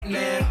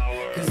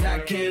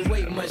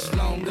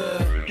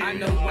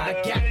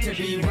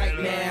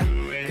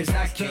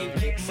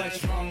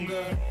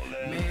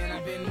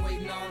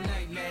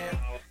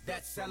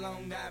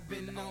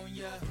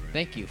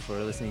Thank you for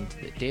listening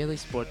to the Daily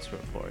Sports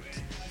Report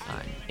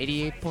on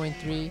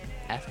 88.3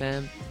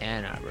 FM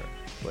Ann Arbor,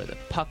 where the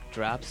puck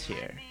drops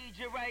here.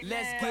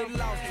 Let's get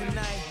lost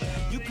tonight.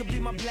 You could be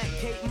my Black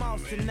Kate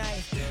Moss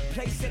tonight.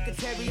 Play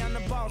secretary on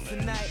the boss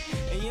tonight.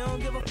 And you don't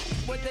give a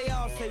what they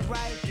all say,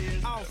 right?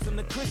 Awesome,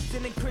 the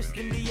Christian and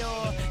Christian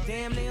Dior.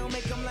 Damn, they don't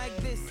make them like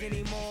this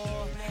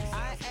anymore.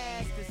 I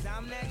ask cause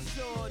I'm not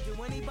sure. Do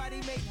anybody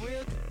make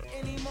real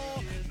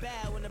anymore?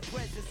 Bow in the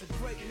presence of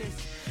greatness.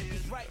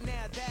 Cause right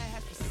now that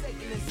has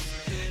forsaken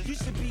us. You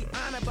should be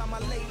honored by my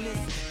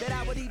lateness. That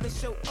I would even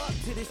show up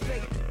to this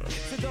fake.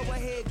 So go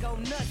ahead, go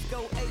nuts,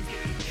 go ape.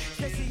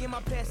 Especially in my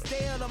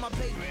pastel on my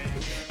paper.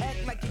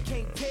 Act like you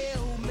can't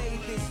tell who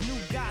made this new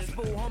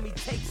gospel, homie.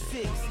 Take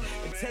 6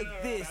 and take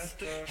this,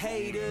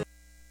 haters.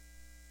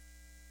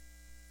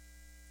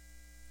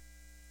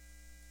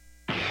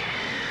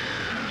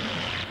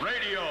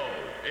 Radio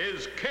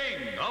is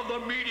king of the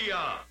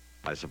media.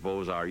 I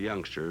suppose our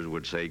youngsters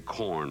would say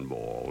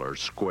cornball or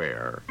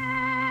square.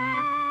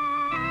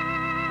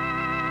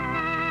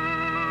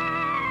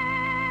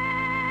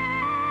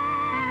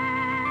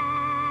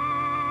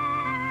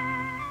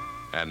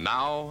 And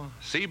now,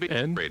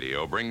 CBS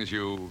Radio brings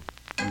you...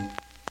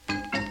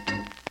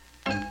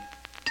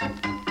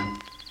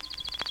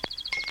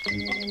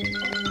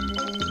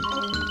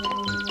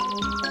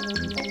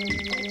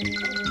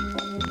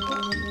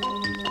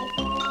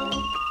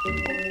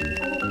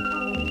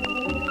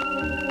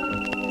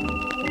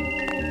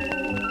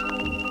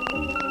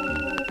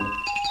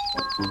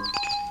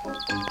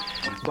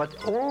 But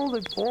all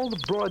the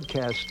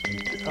broadcast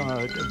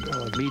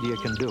media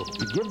can do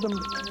is give them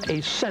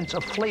a sense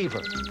of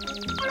flavor.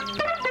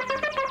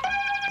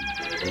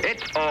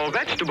 It's all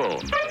vegetable.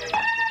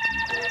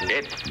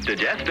 It's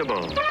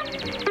digestible.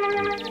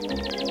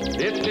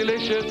 It's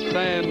delicious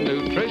and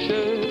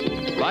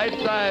nutritious,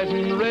 bite-sized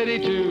and ready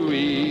to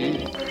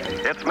eat.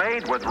 It's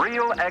made with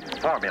real egg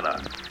formula.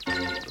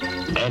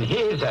 And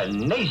here's a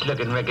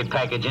nice-looking record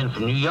package in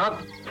from New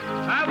York.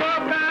 I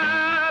woke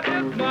up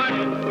this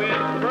morning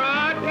with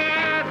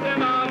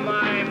broadcasting on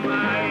my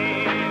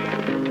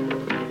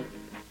mind.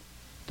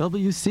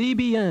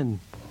 WCBN.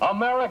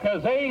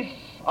 America's ace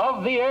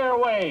of the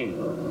airways.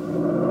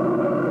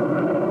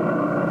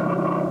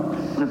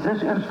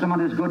 This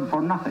instrument is good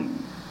for nothing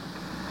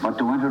but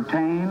to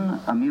entertain,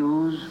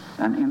 amuse,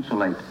 and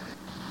insulate.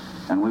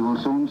 And we will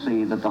soon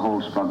see that the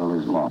whole struggle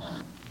is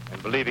lost.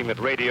 And believing that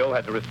radio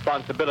has a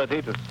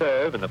responsibility to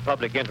serve in the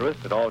public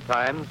interest at all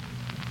times,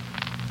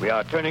 we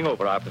are turning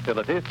over our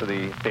facilities to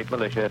the state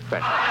militia at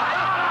Trenton.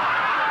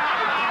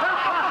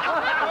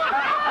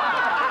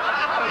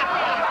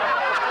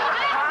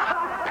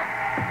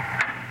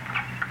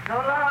 So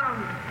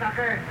long,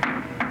 sucker.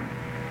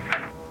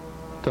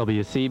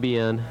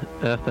 WCBN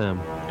FM.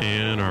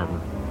 Ann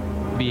Arbor.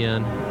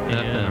 BN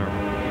FM.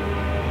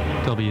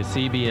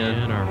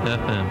 WCBN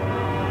FM.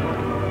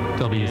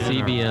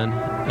 WCBN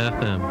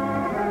FM.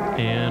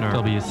 Ann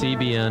Arbor.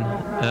 WCBN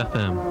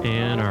FM.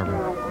 Ann Arbor.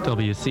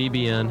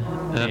 WCBN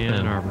FM.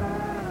 Ann Arbor.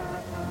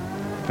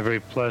 A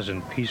very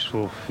pleasant,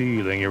 peaceful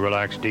feeling. You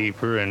relax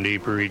deeper and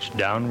deeper each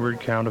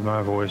downward count of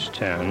my voice,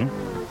 10.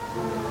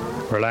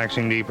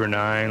 Relaxing deeper,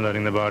 9,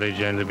 letting the body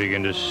gently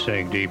begin to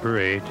sink deeper,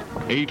 8.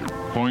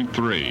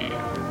 8.3.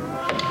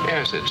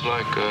 Yes, it's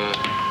like a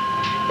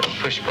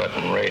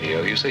push-button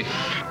radio, you see.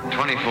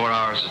 24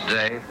 hours a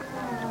day.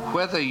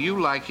 Whether you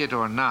like it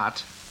or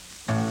not.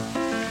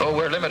 Oh,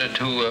 we're limited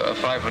to a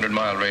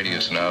 500-mile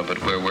radius now, but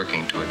we're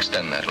working to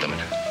extend that limit.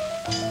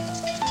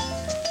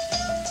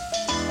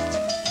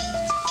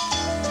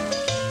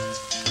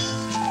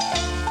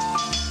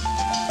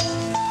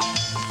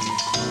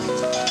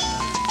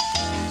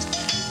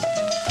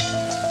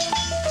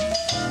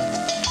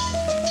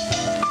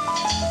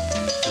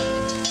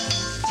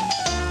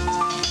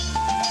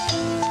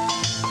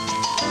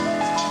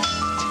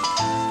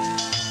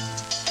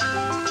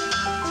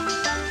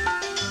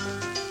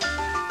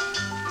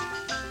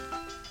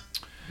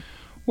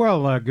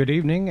 Well, good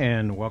evening,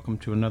 and welcome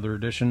to another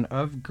edition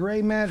of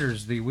Gray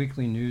Matters, the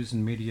weekly news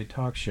and media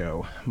talk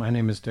show. My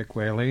name is Dick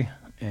Whaley,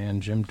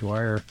 and Jim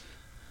Dwyer,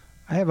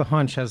 I have a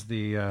hunch, has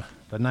the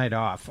night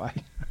off. I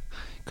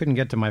couldn't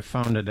get to my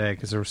phone today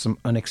because there was some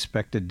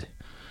unexpected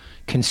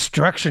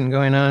construction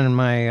going on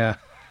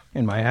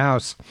in my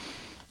house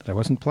that I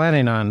wasn't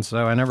planning on,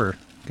 so I never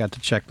got to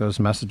check those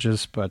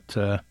messages. But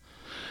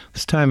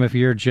this time of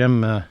year,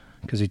 Jim,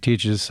 because he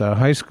teaches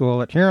high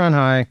school at Huron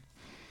High,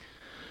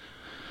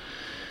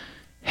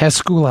 has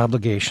school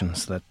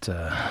obligations that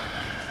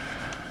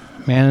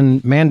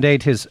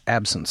mandate his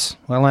absence.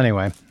 Well,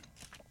 anyway,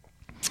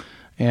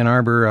 Ann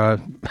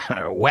Arbor,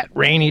 wet,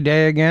 rainy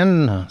day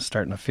again.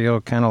 Starting to feel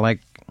kind of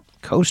like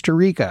Costa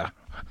Rica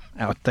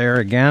out there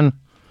again.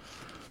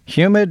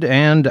 Humid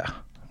and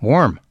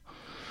warm.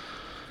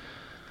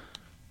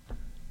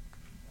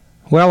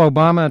 Well,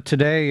 Obama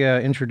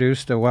today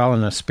introduced, in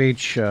a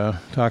speech,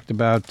 talked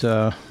about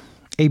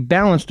a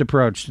balanced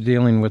approach to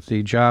dealing with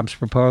the jobs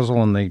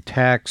proposal and the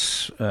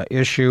tax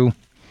issue.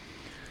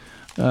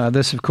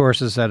 This, of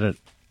course, is at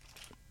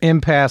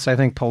impasse, I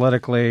think,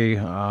 politically.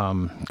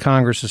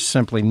 Congress is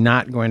simply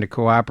not going to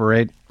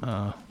cooperate.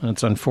 And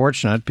it's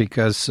unfortunate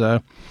because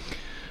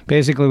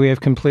basically we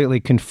have completely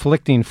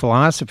conflicting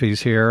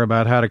philosophies here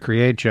about how to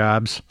create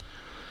jobs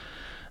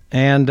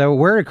and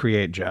where to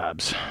create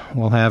jobs.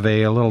 We'll have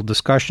a little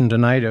discussion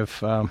tonight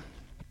of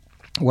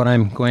what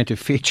I'm going to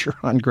feature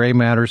on Gray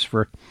Matters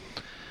for,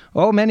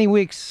 many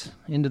weeks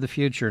into the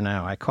future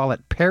now. I call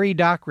it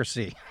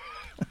Perrydocracy.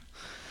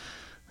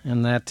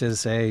 And that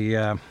is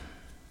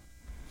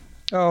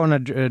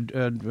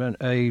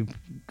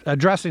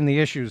addressing the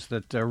issues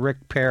that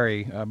Rick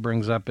Perry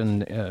brings up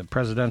in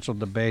presidential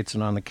debates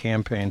and on the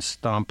campaign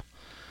stump.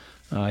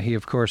 He,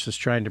 of course, is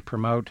trying to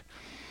promote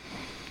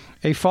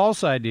a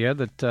false idea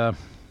that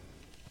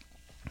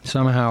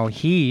somehow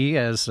he,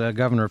 as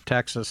governor of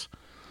Texas,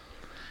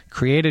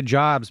 created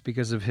jobs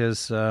because of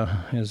his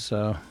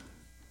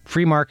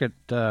free market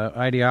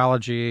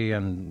ideology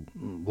and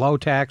low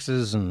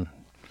taxes and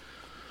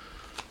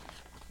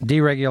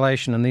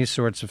deregulation and these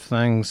sorts of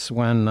things,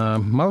 when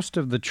most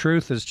of the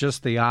truth is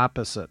just the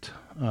opposite.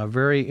 A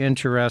very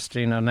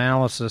interesting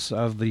analysis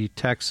of the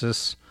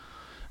Texas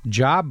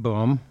job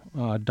boom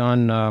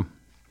done,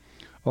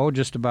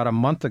 just about a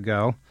month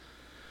ago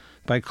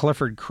by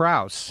Clifford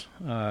Krause,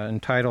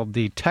 entitled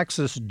The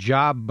Texas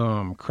Job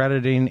Boom,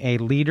 Crediting a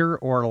Leader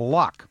or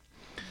Luck.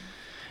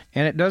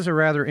 And it does a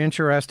rather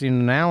interesting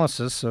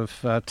analysis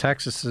of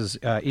Texas's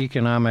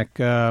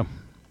economic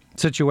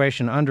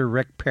situation under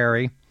Rick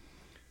Perry.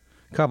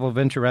 A couple of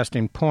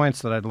interesting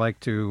points that I'd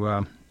like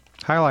to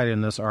highlight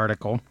in this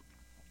article.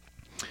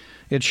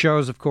 It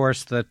shows, of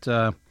course,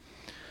 that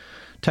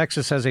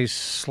Texas has a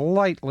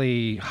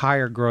slightly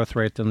higher growth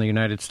rate than the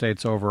United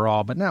States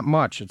overall, but not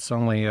much. It's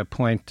only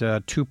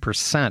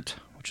 0.2%,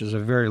 which is a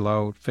very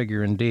low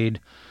figure indeed.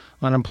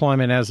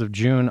 Unemployment as of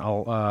June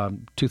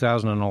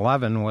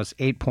 2011 was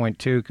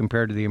 8.2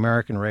 compared to the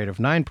American rate of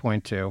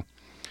 9.2.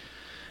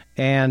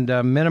 And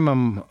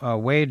minimum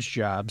wage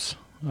jobs,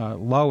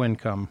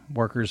 low-income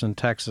workers in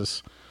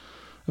Texas,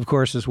 of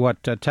course, is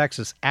what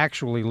Texas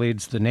actually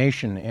leads the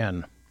nation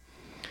in.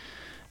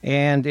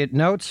 And it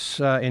notes,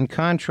 in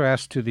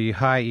contrast to the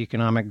high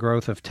economic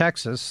growth of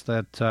Texas,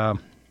 that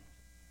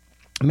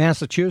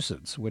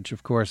Massachusetts, which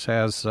of course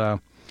has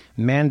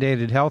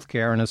mandated health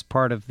care and is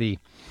part of the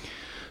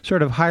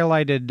sort of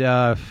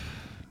highlighted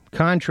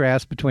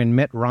contrast between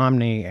Mitt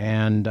Romney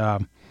and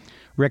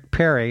Rick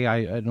Perry.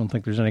 I don't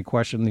think there's any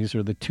question these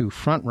are the two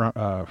front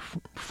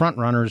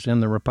runners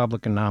in the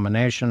Republican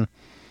nomination.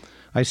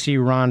 I see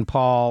Ron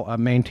Paul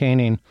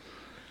maintaining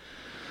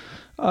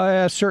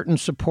a certain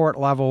support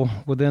level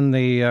within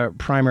the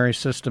primary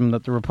system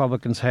that the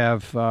Republicans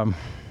have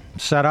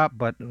set up,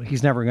 but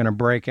he's never going to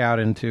break out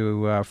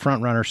into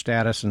front-runner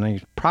status, and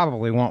he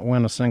probably won't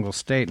win a single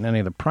state in any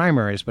of the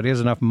primaries, but he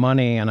has enough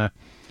money and a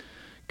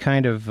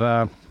kind of,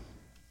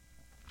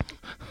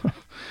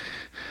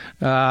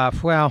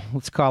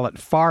 let's call it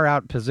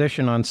far-out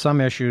position on some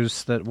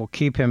issues that will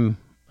keep him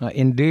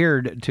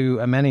endeared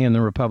to many in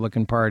the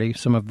Republican Party.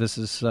 Some of this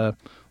is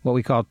what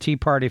we call Tea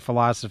Party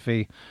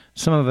philosophy.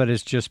 Some of it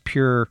is just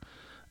pure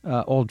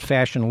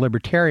old-fashioned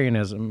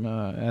libertarianism,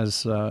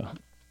 as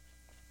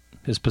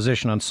his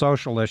position on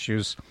social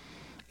issues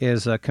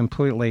is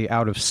completely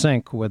out of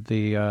sync with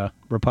the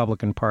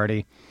Republican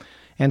Party.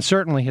 And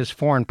certainly his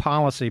foreign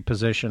policy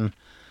position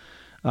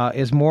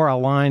is more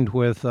aligned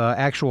with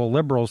actual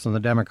liberals in the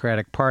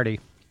Democratic Party.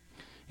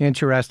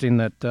 Interesting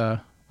that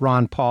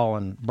Ron Paul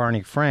and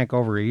Barney Frank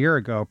over a year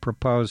ago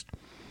proposed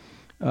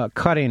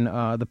cutting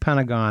the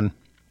Pentagon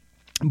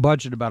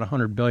budget about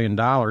 $100 billion,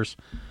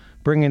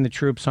 bringing the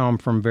troops home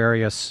from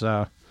various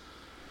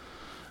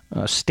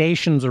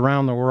stations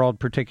around the world,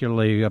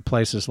 particularly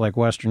places like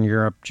Western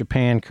Europe,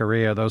 Japan,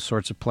 Korea, those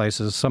sorts of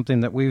places,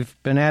 something that we've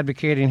been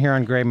advocating here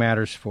on Gray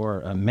Matters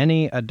for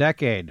many a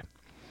decade.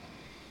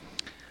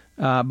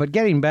 But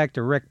getting back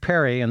to Rick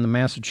Perry and the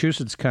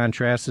Massachusetts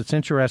contrast, it's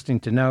interesting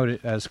to note,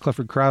 as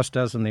Clifford Krause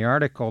does in the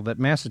article, that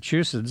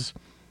Massachusetts'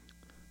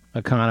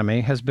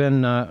 economy has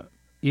been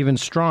even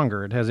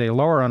stronger. It has a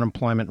lower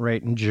unemployment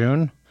rate in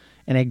June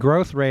and a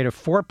growth rate of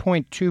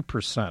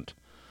 4.2%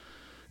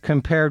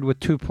 compared with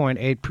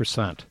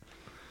 2.8%.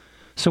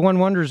 So one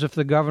wonders if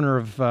the governor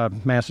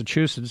of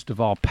Massachusetts,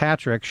 Deval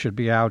Patrick, should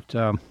be out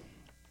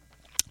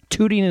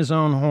tooting his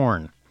own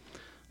horn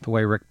the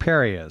way Rick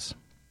Perry is.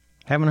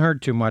 Haven't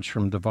heard too much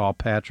from Deval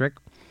Patrick,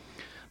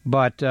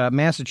 but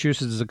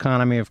Massachusetts'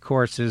 economy, of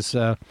course, is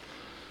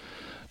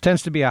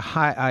tends to be a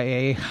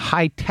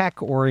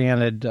high-tech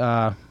oriented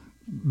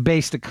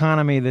based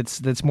economy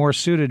that's more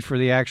suited for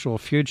the actual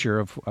future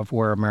of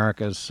where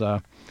America's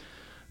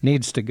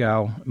needs to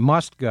go,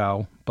 must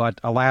go, but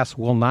alas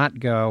will not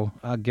go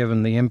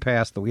given the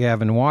impasse that we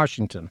have in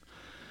Washington.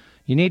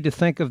 You need to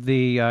think of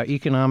the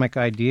economic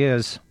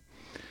ideas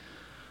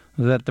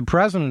that the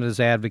president is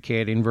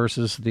advocating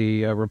versus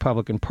the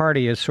Republican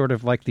Party as sort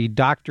of like the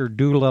Dr.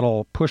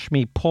 Doolittle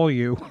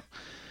push-me-pull-you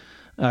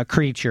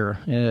creature,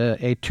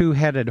 a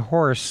two-headed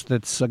horse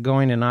that's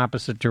going in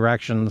opposite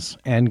directions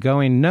and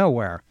going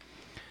nowhere.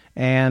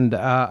 And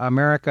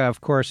America,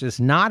 of course, is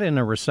not in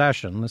a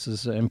recession. This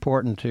is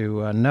important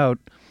to note.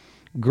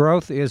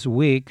 Growth is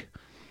weak,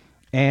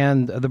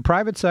 and the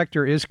private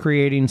sector is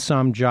creating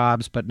some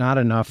jobs, but not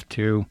enough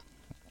to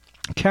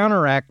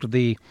counteract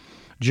the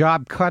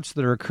job cuts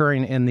that are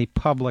occurring in the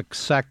public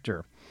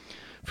sector.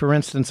 For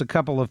instance, a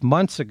couple of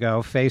months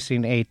ago,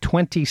 facing a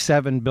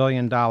 $27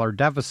 billion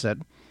deficit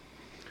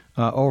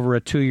over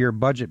a 2-year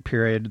budget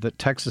period that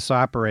Texas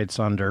operates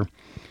under,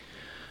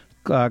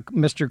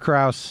 Mr.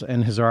 Krause,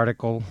 in his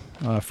article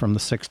from the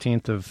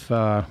 16th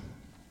of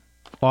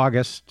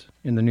August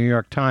in the New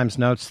York Times,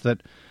 notes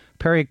that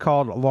Perry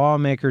called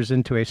lawmakers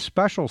into a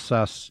special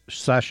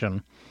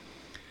session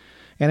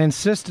and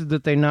insisted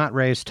that they not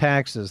raise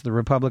taxes. The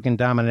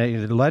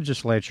Republican-dominated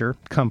legislature,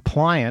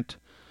 compliant,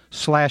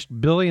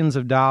 slashed billions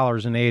of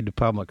dollars in aid to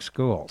public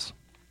schools.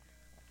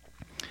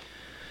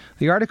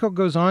 The article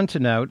goes on to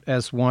note,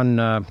 as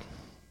one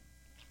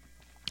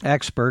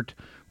expert,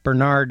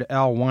 Bernard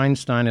L.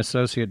 Weinstein,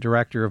 Associate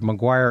Director of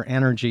McGuire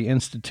Energy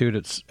Institute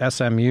at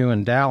SMU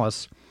in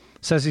Dallas,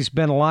 says he's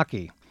been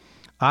lucky.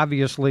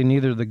 Obviously,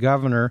 neither the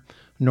governor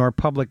nor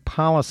public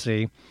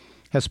policy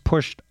has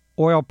pushed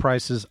oil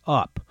prices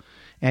up,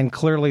 and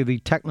clearly the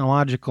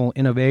technological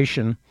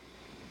innovation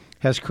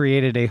has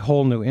created a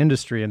whole new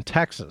industry in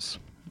Texas.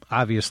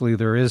 Obviously,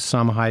 there is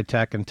some high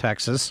tech in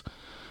Texas,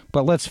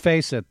 but let's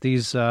face it,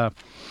 these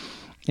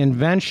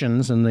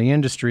inventions and the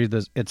industry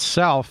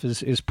itself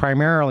is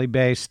primarily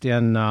based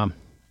in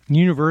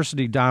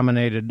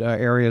university-dominated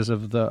areas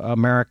of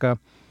America.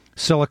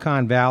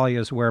 Silicon Valley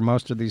is where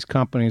most of these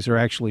companies are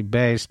actually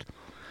based.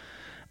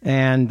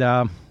 And,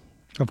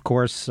 of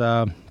course,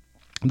 the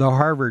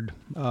Harvard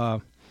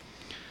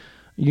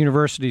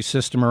university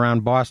system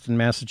around Boston,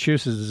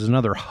 Massachusetts is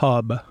another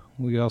hub.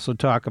 We also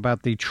talk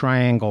about the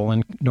Triangle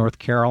in North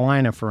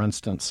Carolina, for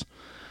instance,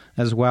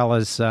 as well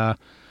as a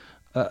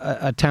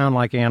town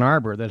like Ann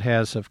Arbor that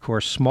has, of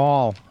course,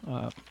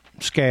 small-scale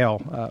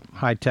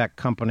high-tech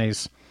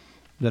companies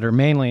that are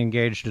mainly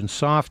engaged in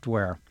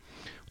software.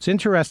 What's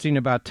interesting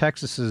about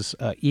Texas's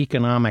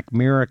economic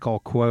miracle,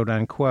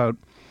 quote-unquote,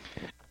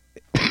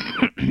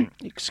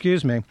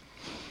 excuse me,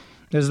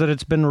 is that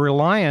it's been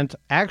reliant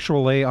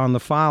actually on the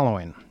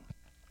following: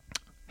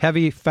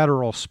 heavy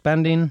federal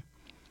spending,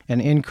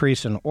 an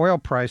increase in oil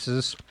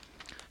prices,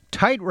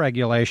 tight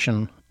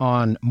regulation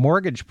on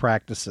mortgage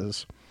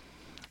practices.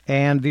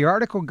 And the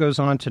article goes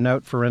on to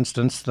note, for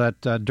instance,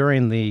 that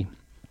during the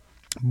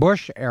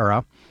Bush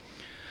era,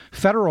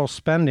 federal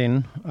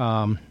spending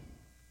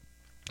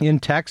in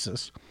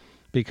Texas,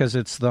 because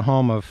it's the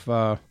home of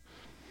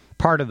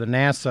part of the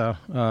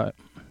NASA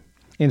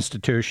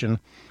institution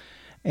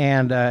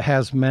and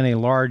has many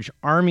large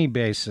Army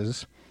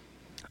bases,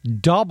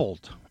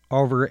 doubled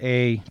over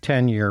a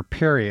 10-year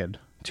period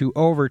to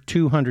over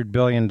 $200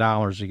 billion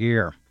a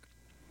year.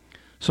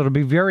 So it'll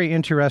be very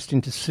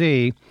interesting to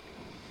see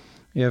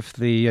if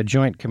the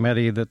joint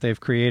committee that they've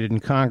created in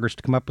Congress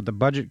to come up with the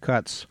budget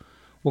cuts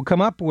will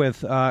come up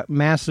with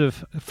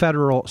massive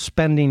federal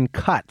spending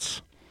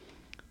cuts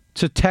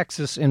to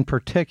Texas in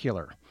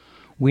particular.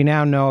 We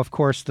now know, of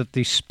course, that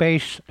the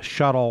space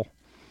shuttle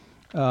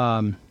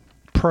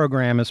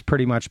program has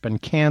pretty much been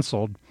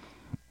canceled,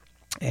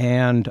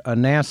 and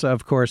NASA,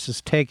 of course,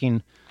 is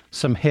taking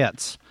some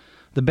hits.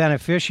 The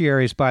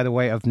beneficiaries, by the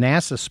way, of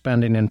NASA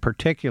spending in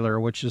particular,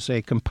 which is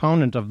a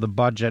component of the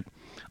budget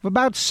of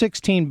about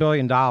 $16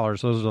 billion,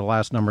 those are the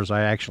last numbers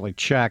I actually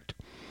checked,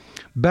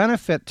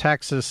 benefit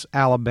Texas,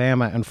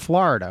 Alabama, and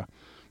Florida,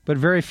 but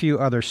very few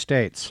other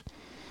states.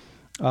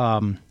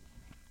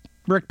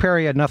 Rick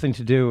Perry had nothing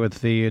to do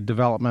with the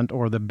development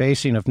or the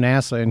basing of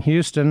NASA in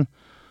Houston.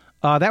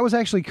 That was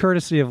actually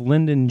courtesy of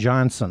Lyndon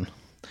Johnson,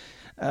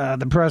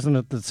 the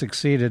president that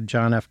succeeded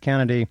John F.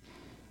 Kennedy,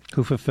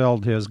 who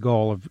fulfilled his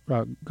goal of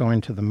going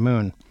to the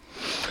moon.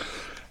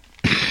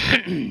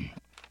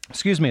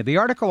 Excuse me. The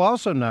article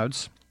also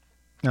notes,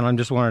 and I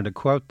just wanted to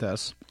quote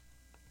this,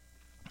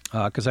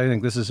 because I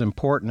think this is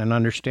important in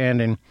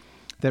understanding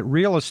that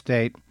real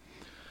estate,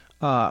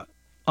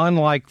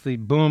 unlike the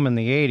boom in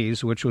the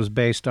 80s, which was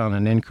based on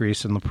an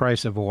increase in the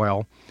price of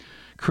oil,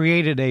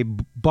 created a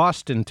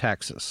bust in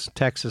Texas.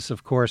 Texas,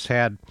 of course,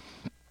 had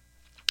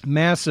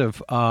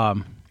massive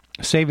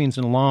savings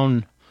and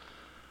loan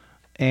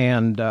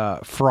and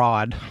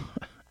fraud,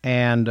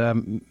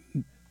 and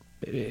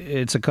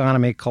its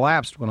economy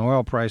collapsed when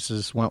oil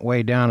prices went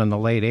way down in the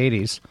late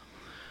 80s.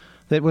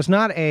 That was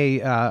not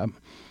a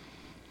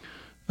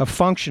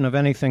function of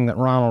anything that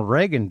Ronald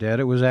Reagan did.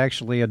 It was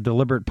actually a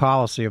deliberate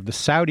policy of the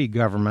Saudi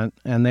government,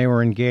 and they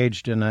were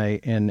engaged in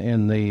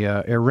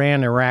the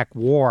Iran-Iraq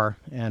war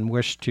and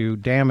wished to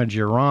damage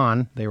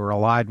Iran. They were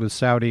allied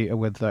with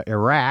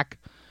Iraq,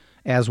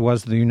 as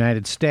was the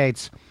United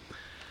States.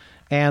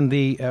 And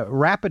the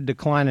rapid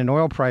decline in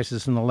oil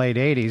prices in the late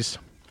 80s,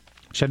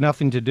 which had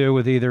nothing to do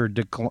with either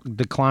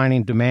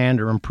declining demand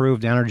or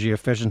improved energy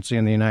efficiency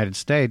in the United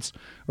States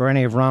or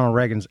any of Ronald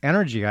Reagan's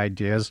energy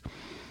ideas,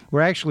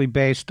 were actually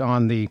based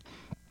on the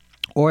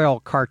oil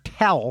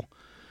cartel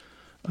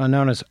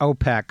known as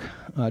OPEC,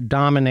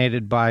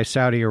 dominated by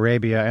Saudi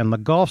Arabia and the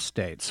Gulf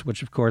states,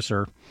 which, of course,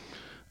 are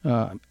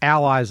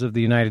allies of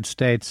the United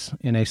States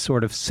in a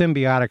sort of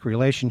symbiotic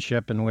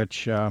relationship in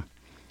which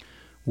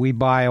we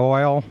buy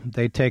oil,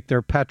 they take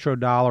their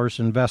petrodollars,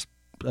 invest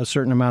a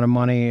certain amount of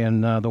money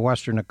in the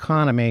Western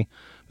economy,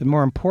 but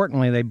more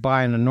importantly, they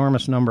buy an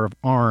enormous number of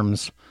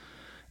arms.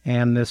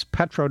 And this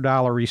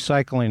petrodollar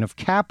recycling of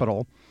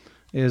capital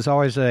is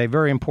always a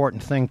very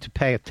important thing to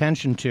pay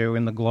attention to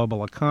in the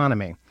global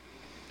economy.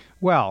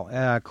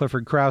 Well,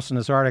 Clifford Krauss in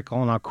his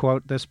article, and I'll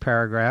quote this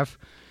paragraph,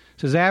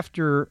 says,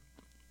 afterward,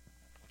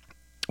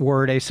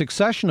 a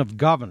succession of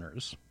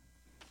governors,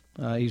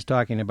 he's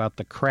talking about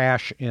the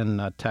crash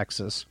in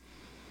Texas,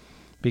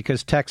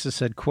 because Texas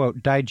had,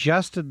 quote,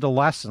 digested the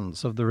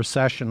lessons of the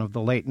recession of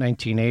the late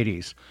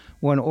 1980s,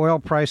 when oil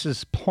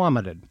prices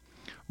plummeted,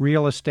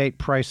 real estate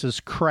prices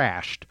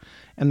crashed,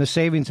 and the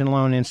savings and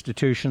loan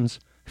institutions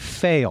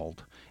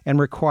failed and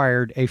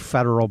required a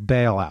federal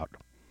bailout.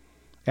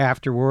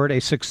 Afterward,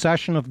 a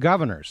succession of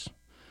governors,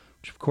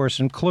 which of course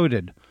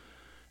included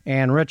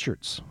Ann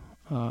Richards,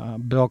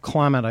 Bill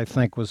Clement, I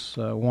think, was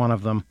one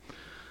of them,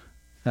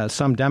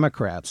 some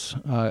Democrats,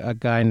 a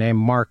guy named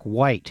Mark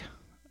White,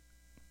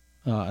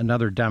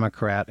 another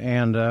Democrat,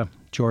 and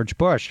George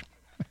Bush,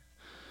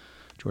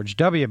 George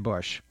W.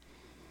 Bush,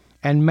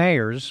 and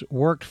mayors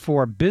worked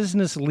for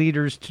business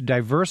leaders to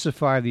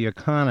diversify the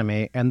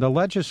economy, and the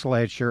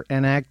legislature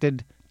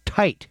enacted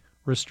tight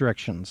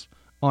restrictions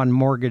on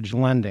mortgage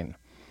lending,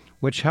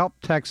 which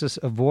helped Texas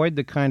avoid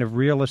the kind of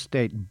real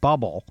estate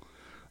bubble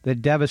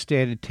that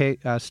devastated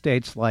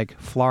states like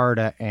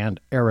Florida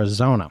and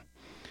Arizona.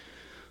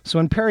 So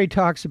when Perry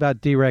talks about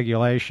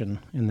deregulation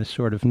in this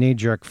sort of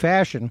knee-jerk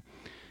fashion,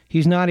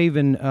 he's not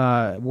even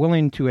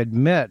willing to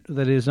admit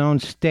that his own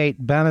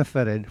state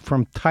benefited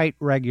from tight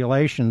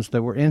regulations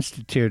that were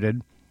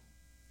instituted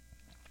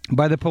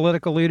by the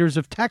political leaders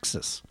of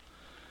Texas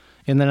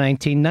in the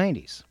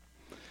 1990s.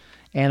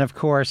 And, of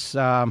course,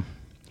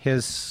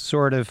 his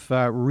sort of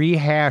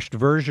rehashed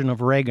version of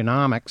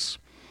Reaganomics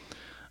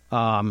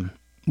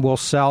will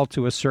sell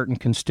to a certain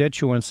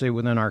constituency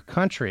within our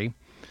country.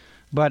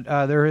 But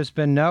there has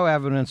been no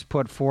evidence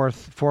put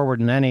forward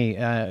in any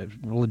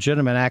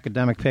legitimate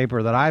academic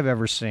paper that I've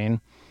ever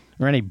seen,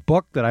 or any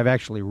book that I've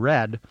actually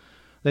read,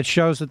 that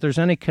shows that there's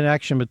any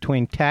connection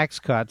between tax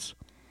cuts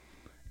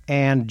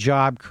and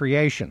job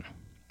creation.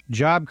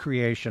 Job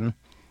creation,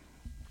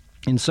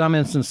 in some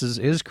instances,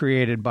 is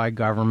created by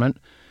government,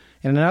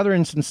 and in other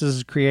instances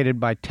is created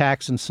by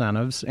tax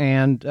incentives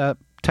and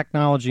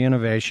technology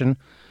innovation.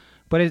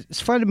 But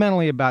it's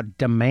fundamentally about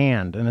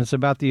demand, and it's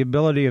about the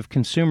ability of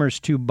consumers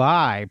to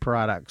buy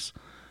products.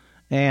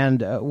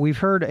 And we've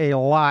heard a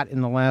lot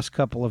in the last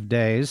couple of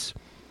days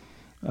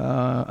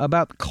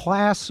about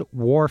class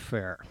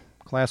warfare.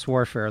 Class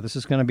warfare. This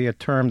is going to be a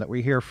term that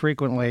we hear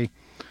frequently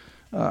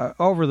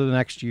over the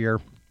next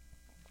year.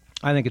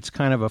 I think it's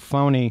kind of a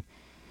phony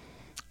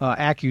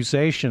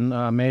accusation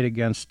made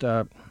against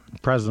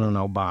President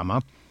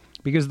Obama,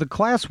 because the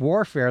class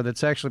warfare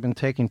that's actually been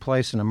taking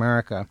place in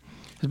America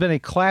has been a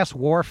class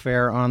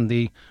warfare on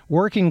the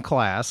working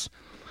class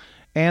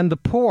and the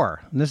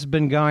poor. And this has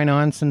been going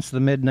on since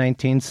the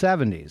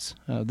mid-1970s.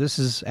 This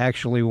is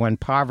actually when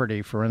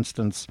poverty, for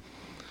instance,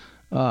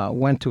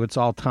 went to its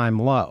all-time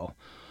low.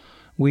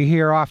 We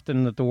hear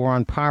often that the war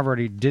on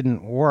poverty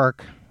didn't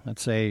work.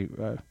 That's a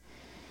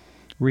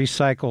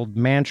recycled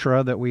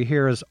mantra that we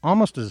hear as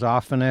almost as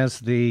often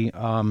as the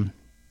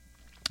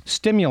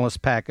stimulus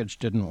package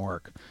didn't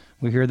work.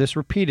 We hear this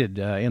repeated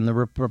in the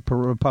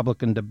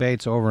Republican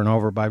debates over and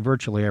over by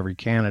virtually every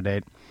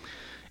candidate.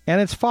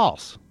 And it's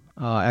false.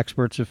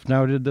 Experts have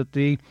noted that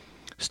the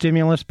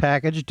stimulus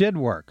package did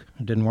work.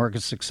 It didn't work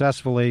as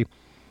successfully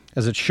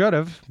as it should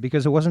have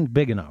because it wasn't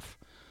big enough.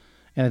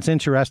 And it's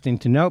interesting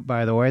to note,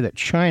 by the way, that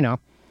China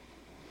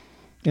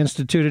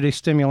instituted a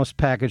stimulus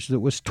package that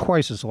was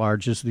twice as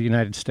large as the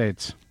United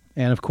States.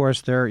 And, of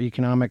course, their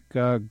economic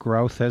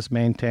growth has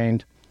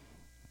maintained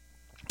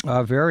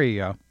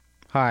very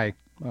high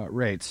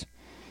rates.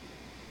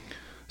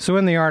 So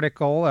in the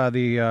article, while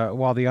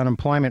the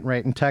unemployment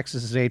rate in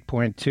Texas is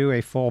 8.2,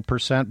 a full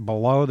percent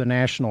below the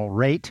national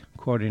rate,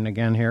 quoting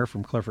again here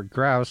from Clifford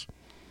Krauss,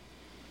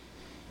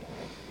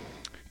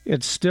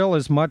 it still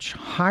is much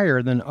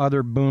higher than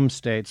other boom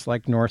states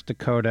like North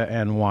Dakota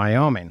and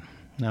Wyoming.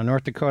 Now,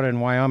 North Dakota and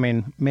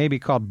Wyoming may be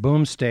called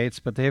boom states,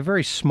 but they have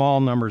very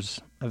small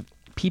numbers of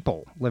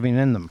people living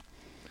in them.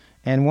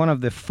 And one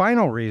of the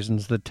final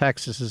reasons that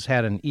Texas has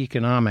had an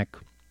economic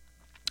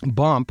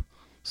bump,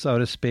 so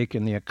to speak,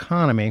 in the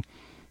economy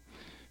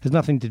has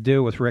nothing to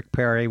do with Rick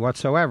Perry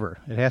whatsoever.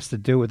 It has to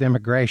do with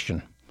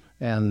immigration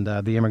and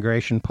the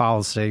immigration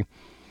policy,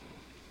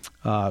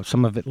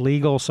 some of it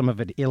legal, some of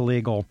it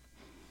illegal.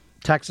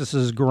 Texas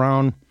has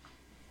grown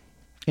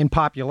in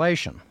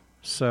population,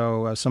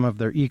 so some of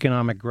their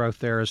economic growth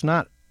there is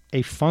not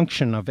a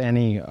function of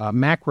any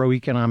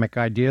macroeconomic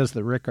ideas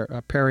that Rick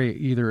Perry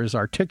either is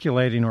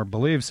articulating or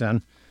believes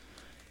in.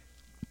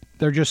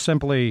 They're just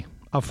simply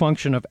a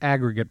function of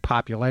aggregate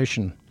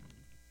population.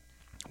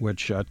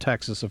 which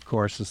Texas, of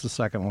course, is the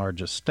second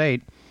largest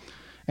state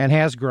and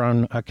has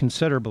grown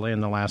considerably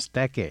in the last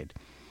decade.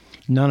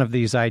 None of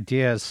these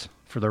ideas,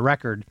 for the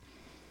record,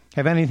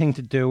 have anything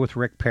to do with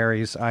Rick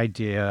Perry's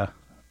idea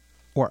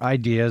or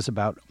ideas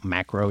about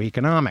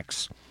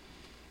macroeconomics.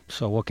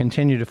 So we'll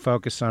continue to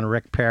focus on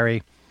Rick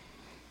Perry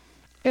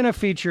in a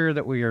feature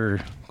that we are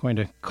going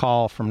to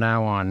call from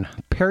now on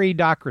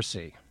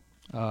Perrydocracy.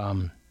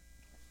 One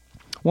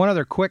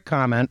other quick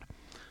comment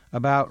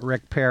about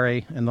Rick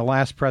Perry in the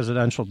last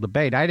presidential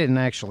debate. I didn't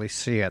actually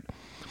see it,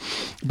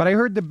 but I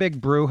heard the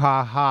big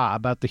brouhaha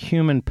about the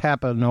human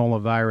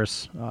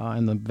papillomavirus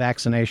and the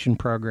vaccination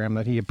program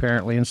that he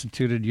apparently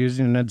instituted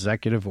using an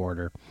executive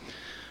order.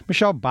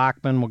 Michelle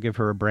Bachmann, will give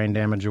her a brain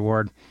damage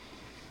award,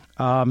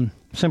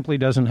 simply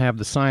doesn't have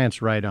the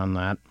science right on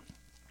that.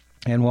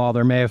 And while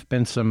there may have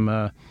been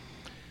some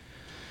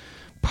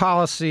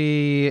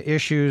policy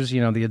issues,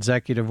 the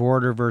executive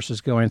order versus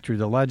going through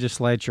the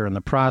legislature and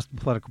the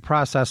political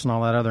process and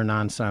all that other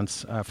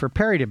nonsense, for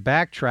Perry to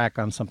backtrack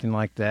on something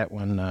like that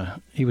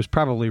when he was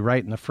probably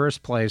right in the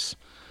first place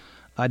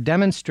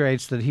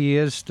demonstrates that he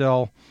is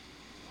still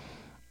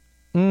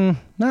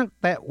not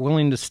that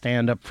willing to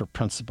stand up for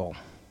principle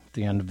at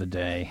the end of the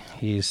day.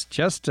 He's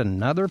just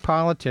another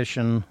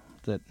politician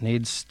that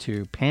needs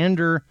to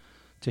pander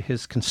to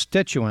his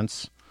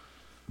constituents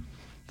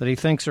that he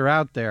thinks are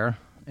out there,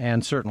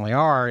 and certainly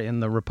are in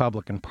the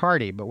Republican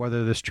Party. But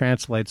whether this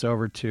translates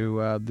over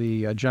to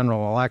the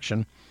general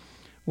election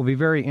will be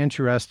very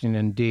interesting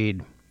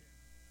indeed.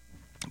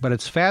 But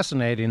it's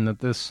fascinating that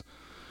this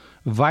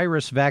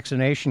virus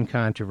vaccination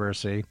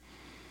controversy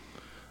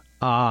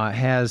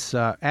has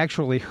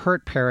actually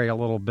hurt Perry a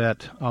little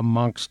bit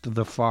amongst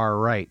the far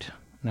right.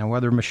 Now,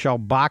 whether Michelle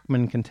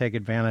Bachmann can take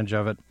advantage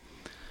of it,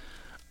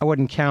 I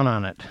wouldn't count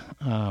on it.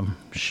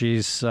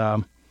 She's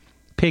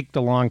peaked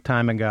a long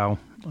time ago.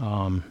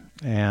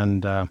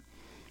 And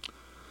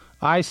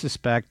I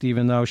suspect,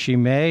 even though she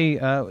may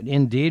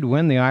indeed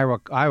win the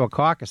Iowa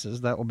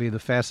caucuses, that will be the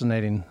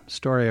fascinating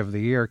story of the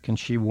year. Can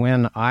she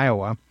win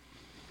Iowa?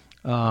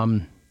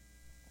 That'll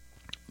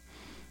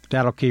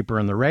keep her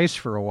in the race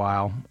for a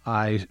while.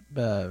 I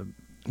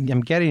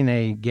am getting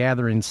a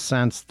gathering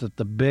sense that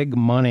the big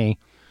money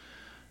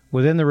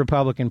within the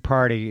Republican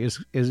Party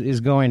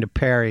is going to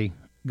Perry,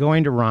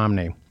 going to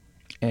Romney.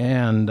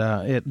 And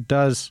it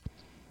does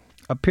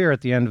appear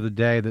at the end of the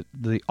day that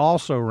the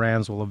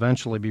also-rans will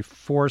eventually be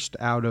forced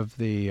out of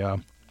the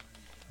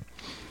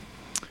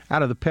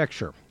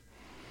picture.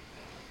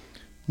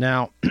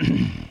 Now,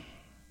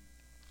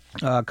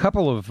 a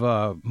couple of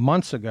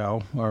months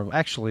ago, or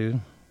actually,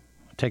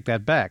 take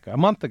that back, a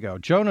month ago,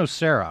 Joe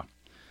Nocera,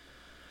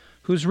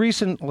 who's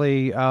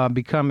recently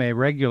become a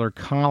regular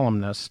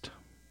columnist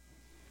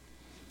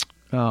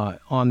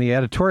on the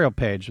editorial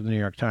page of the New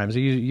York Times.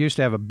 He used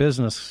to have a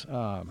business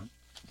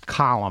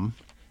column.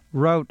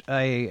 Co-wrote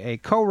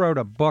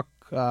a book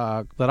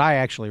that I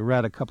actually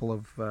read a couple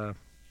of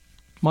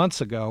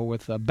months ago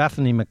with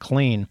Bethany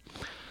McLean,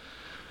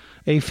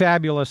 a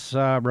fabulous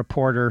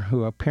reporter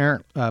who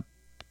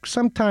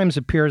sometimes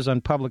appears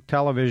on public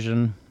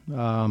television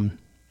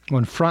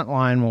when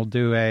Frontline will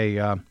do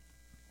a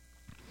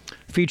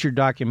featured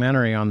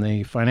documentary on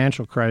the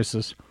financial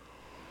crisis.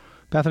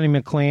 Bethany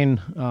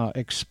McLean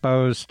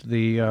exposed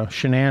the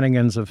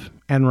shenanigans of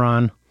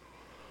Enron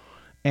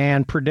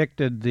and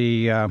predicted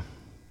the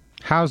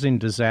housing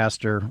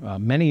disaster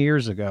many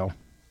years ago.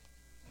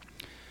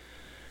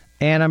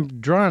 And I'm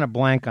drawing a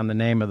blank on the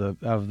name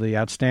of the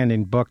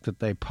outstanding book that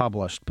they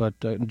published, but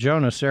Joe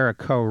Nocera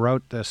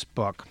co-wrote this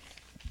book.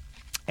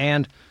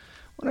 And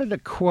I wanted to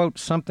quote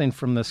something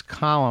from this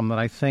column that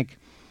I think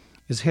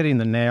is hitting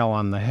the nail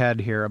on the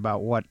head here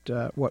about what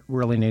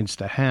really needs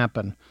to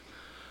happen.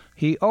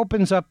 He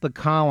opens up the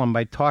column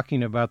by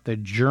talking about the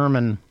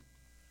German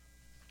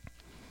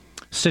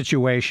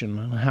situation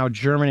and how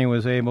Germany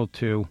was able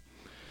to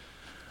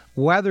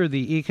weather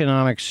the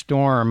economic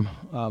storm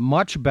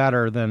much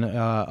better than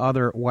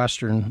other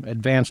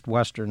advanced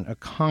Western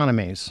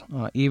economies,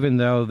 even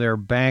though their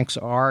banks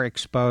are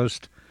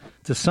exposed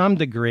to some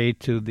degree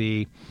to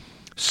the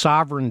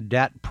sovereign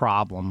debt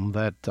problem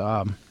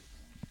that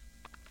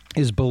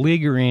is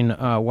beleaguering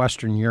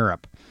Western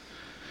Europe.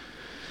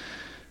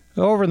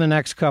 Over the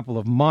next couple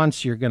of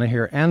months, you're going to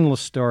hear endless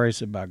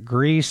stories about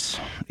Greece,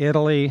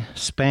 Italy,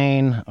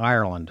 Spain,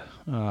 Ireland.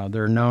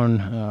 They're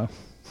known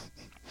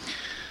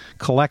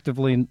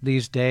collectively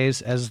these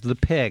days as the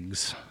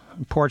pigs.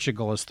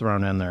 Portugal is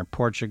thrown in there.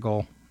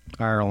 Portugal,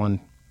 Ireland.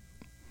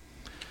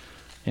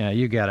 Yeah,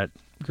 you get it.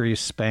 Greece,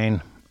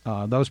 Spain,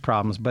 those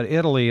problems. But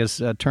Italy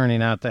is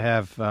turning out to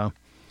have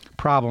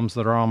problems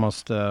that are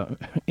almost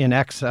in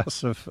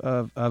excess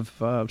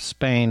of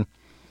Spain,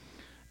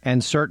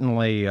 and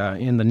certainly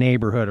in the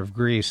neighborhood of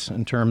Greece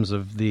in terms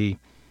of the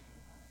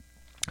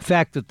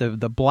fact that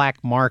the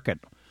black market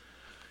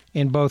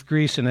in both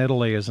Greece and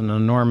Italy is an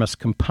enormous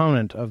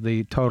component of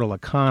the total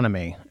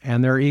economy,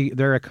 and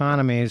their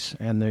economies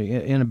and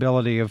the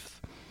inability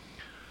of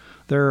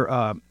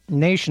their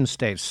nation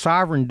states.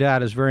 Sovereign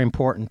debt is very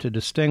important to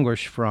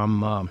distinguish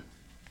from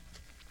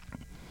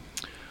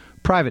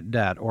private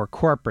debt or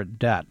corporate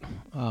debt.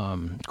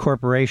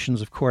 Corporations,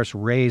 of course,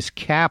 raise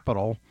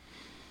capital,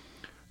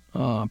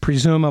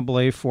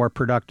 presumably for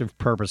productive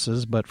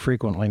purposes, but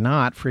frequently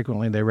not.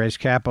 Frequently they raise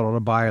capital to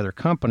buy other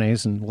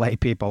companies and lay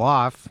people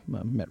off.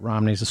 Mitt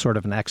Romney's a sort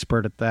of an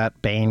expert at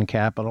that, Bain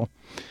Capital.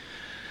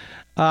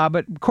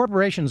 But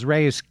corporations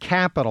raise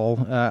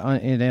capital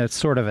in a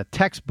sort of a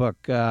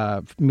textbook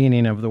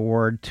meaning of the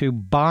word to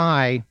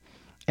buy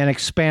and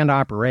expand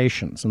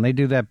operations. And they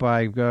do that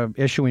by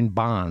issuing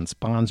bonds.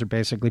 Bonds are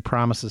basically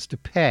promises to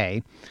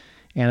pay.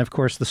 And, of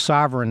course, the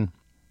sovereign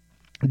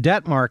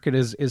debt market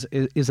is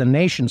a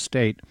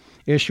nation-state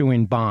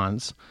issuing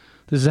bonds.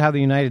 This is how the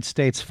United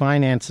States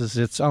finances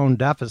its own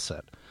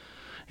deficit.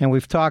 And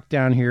we've talked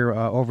down here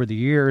over the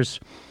years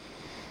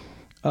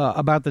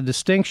about the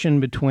distinction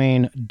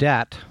between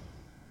debt,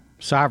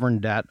 sovereign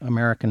debt,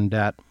 American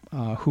debt,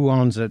 who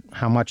owns it,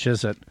 how much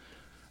is it,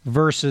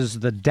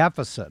 versus the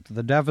deficit.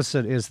 The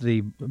deficit is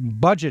the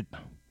budget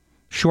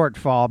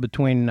shortfall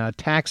between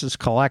taxes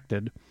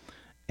collected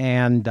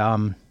and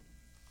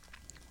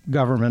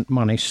government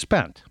money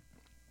spent.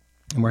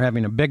 And we're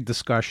having a big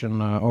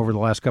discussion over the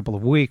last couple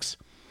of weeks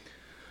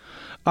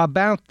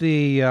about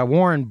the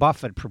Warren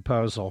Buffett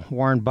proposal.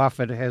 Warren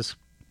Buffett has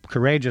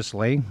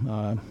courageously,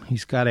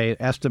 he's got an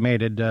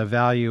estimated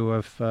value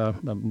of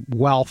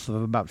wealth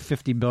of about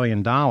 $50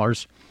 billion,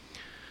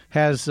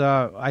 has,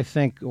 I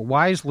think,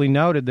 wisely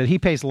noted that he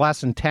pays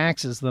less in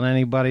taxes than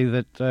anybody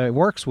that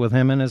works with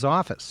him in his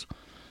office.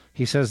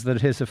 He says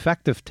that his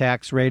effective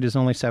tax rate is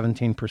only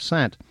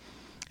 17%,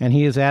 and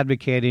he is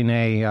advocating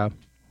a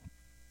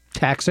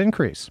tax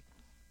increase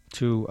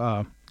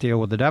to deal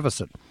with the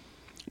deficit.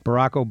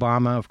 Barack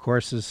Obama, of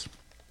course, is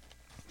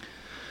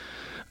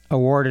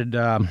awarded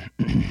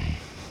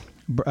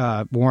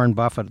Warren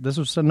Buffett. This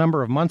was a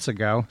number of months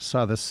ago.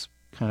 Saw this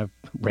kind of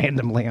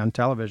randomly on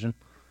television.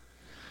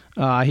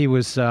 He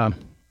was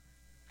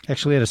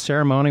actually at a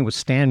ceremony with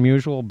Stan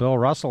Musial, Bill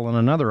Russell,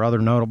 and other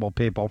notable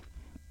people.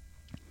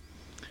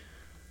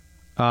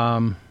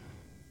 My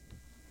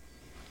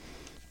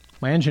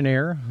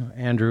engineer,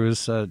 Andrew,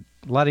 is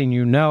letting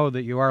you know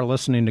that you are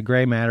listening to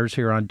Gray Matters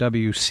here on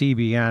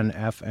WCBN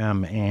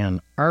FM Ann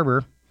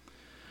Arbor.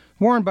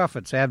 Warren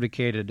Buffett's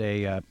advocated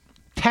a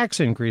tax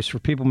increase for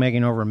people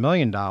making over $1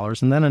 million,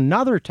 and then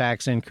another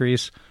tax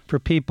increase for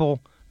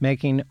people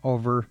making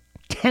over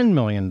 $10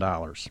 million.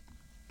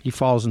 He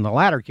falls in the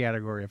latter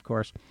category, of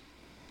course.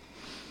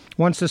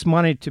 Wants this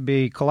money to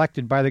be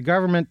collected by the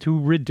government to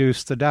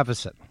reduce the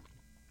deficit.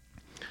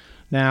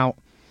 Now,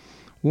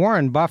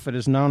 Warren Buffett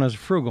is known as a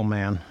frugal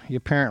man. He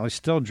apparently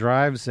still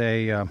drives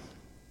a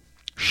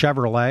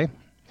Chevrolet,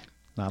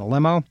 not a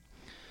limo,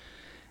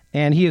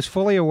 and he is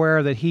fully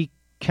aware that he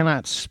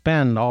cannot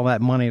spend all that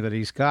money that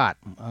he's got.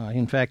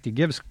 In fact, he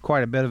gives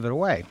quite a bit of it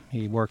away.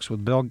 He works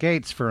with Bill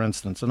Gates, for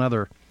instance,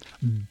 another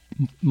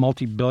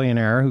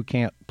multi-billionaire who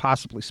can't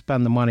possibly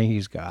spend the money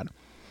he's got.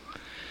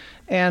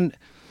 And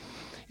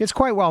it's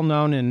quite well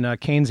known in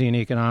Keynesian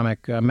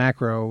economic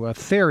macro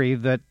theory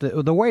that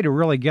the way to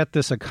really get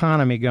this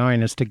economy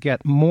going is to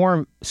get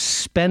more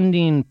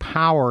spending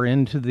power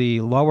into the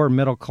lower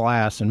middle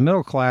class and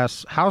middle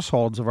class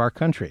households of our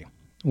country.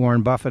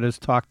 Warren Buffett has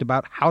talked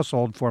about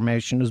household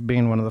formation as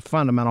being one of the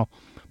fundamental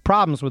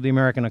problems with the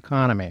American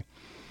economy.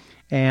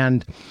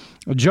 And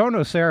Joe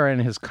Nocera in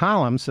his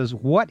column says,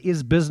 what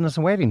is business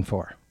waiting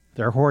for?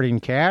 They're hoarding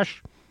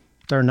cash.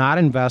 They're not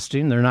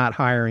investing. They're not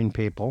hiring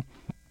people.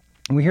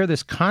 And we hear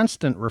this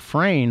constant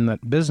refrain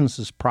that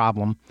business's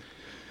problem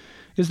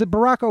is that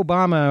Barack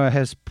Obama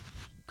has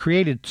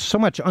created so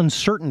much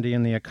uncertainty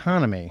in the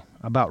economy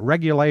about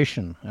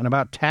regulation and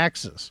about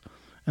taxes,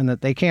 and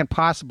that they can't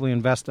possibly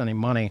invest any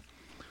money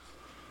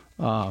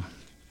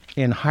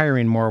in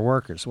hiring more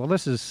workers. Well,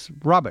 this is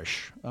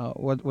rubbish.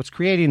 What's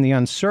creating the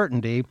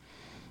uncertainty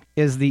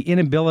is the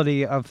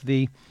inability of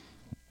the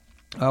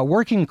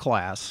working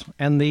class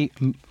and the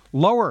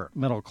lower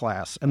middle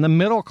class and the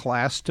middle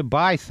class to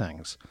buy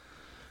things.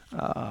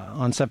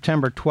 On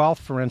September 12th,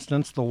 for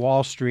instance, the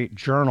Wall Street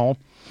Journal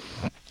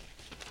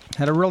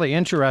had a really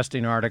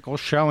interesting article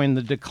showing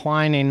the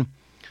declining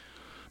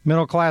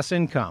middle-class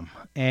income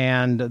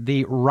and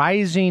the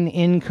rising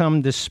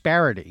income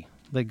disparity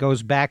that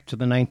goes back to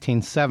the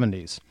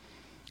 1970s,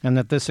 and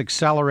that this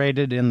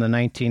accelerated in the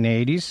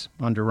 1980s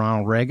under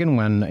Ronald Reagan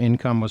when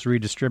income was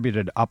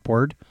redistributed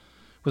upward.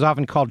 It was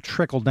often called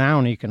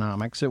trickle-down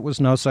economics. It was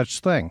no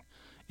such thing.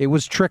 It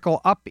was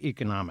trickle-up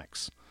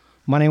economics.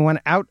 Money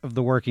went out of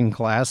the working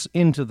class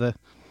into the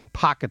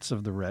pockets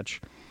of the rich.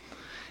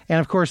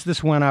 And, of course,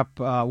 this went up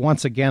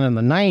once again in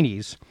the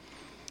 90s.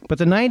 But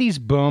the 90s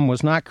boom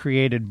was not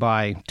created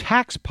by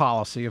tax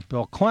policy of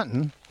Bill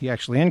Clinton. He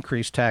actually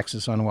increased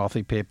taxes on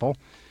wealthy people.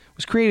 It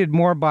was created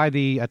more by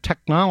the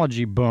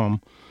technology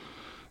boom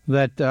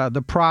that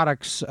the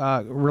products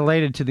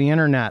related to the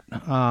Internet,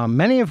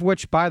 many of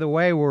which, by the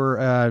way,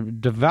 were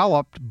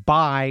developed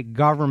by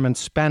government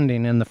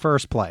spending in the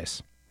first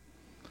place.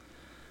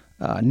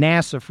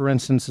 NASA, for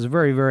instance, is a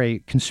very, very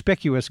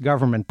conspicuous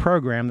government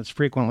program that's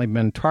frequently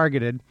been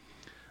targeted.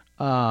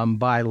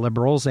 by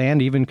liberals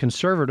and even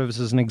conservatives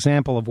as an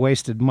example of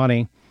wasted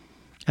money,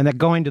 and that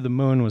going to the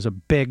moon was a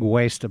big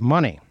waste of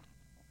money.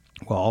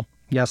 Well,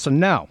 yes and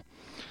no.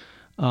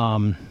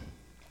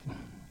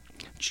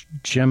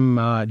 Jim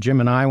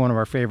and I, one of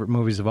our favorite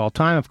movies of all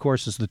time, of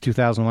course, is the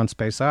 2001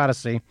 Space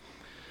Odyssey,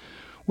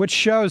 which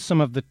shows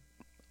some of the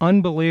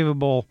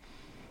unbelievable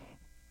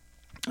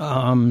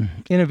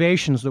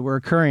innovations that were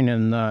occurring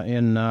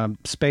in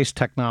space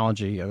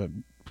technology.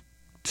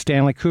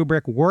 Stanley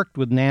Kubrick worked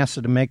with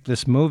NASA to make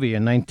this movie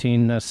in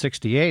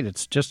 1968.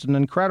 It's just an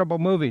incredible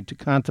movie to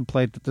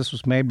contemplate that this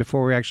was made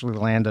before we actually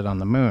landed on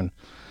the moon.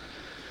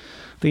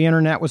 The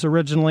internet was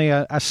originally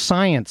a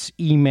science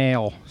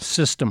email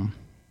system.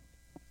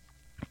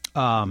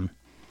 That's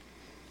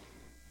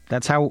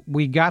how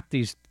we got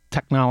these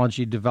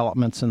technology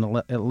developments in the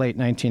late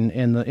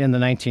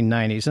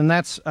 1990s, and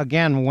that's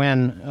again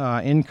when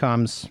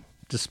income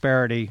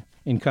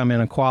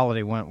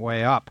inequality went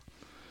way up.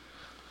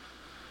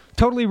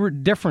 Totally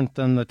different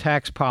than the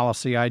tax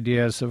policy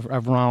ideas of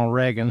Ronald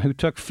Reagan, who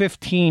took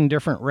 15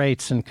 different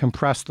rates and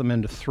compressed them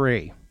into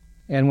 3.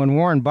 And when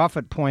Warren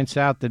Buffett points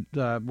out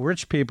that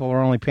rich people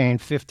are only paying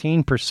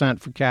 15%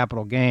 for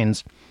capital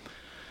gains,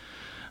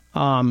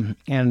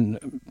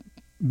 and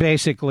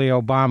basically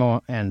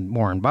Obama and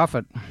Warren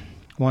Buffett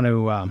want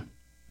to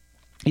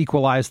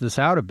equalize this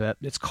out a bit,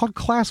 it's called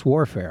class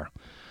warfare.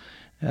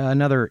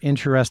 Another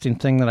interesting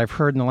thing that I've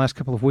heard in the last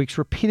couple of weeks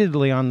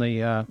repeatedly on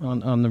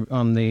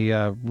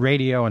the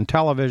radio and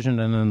television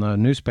and in the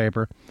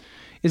newspaper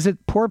is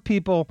that poor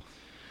people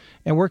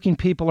and working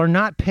people are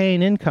not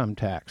paying income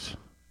tax,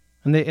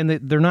 and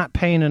they're not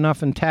paying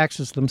enough in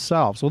taxes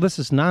themselves. Well, this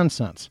is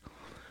nonsense.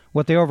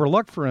 What they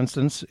overlook, for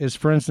instance,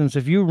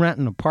 if you rent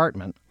an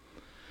apartment,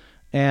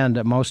 and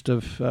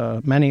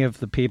many of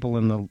the people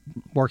in the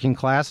working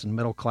class and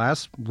middle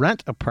class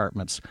rent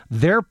apartments,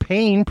 they're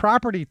paying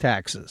property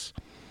taxes.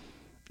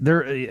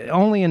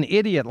 Only an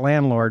idiot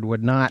landlord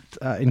would not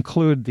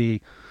include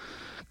the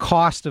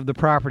cost of the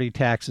property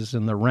taxes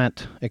in the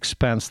rent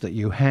expense that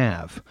you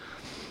have.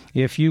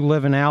 If you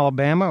live in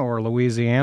Alabama or Louisiana,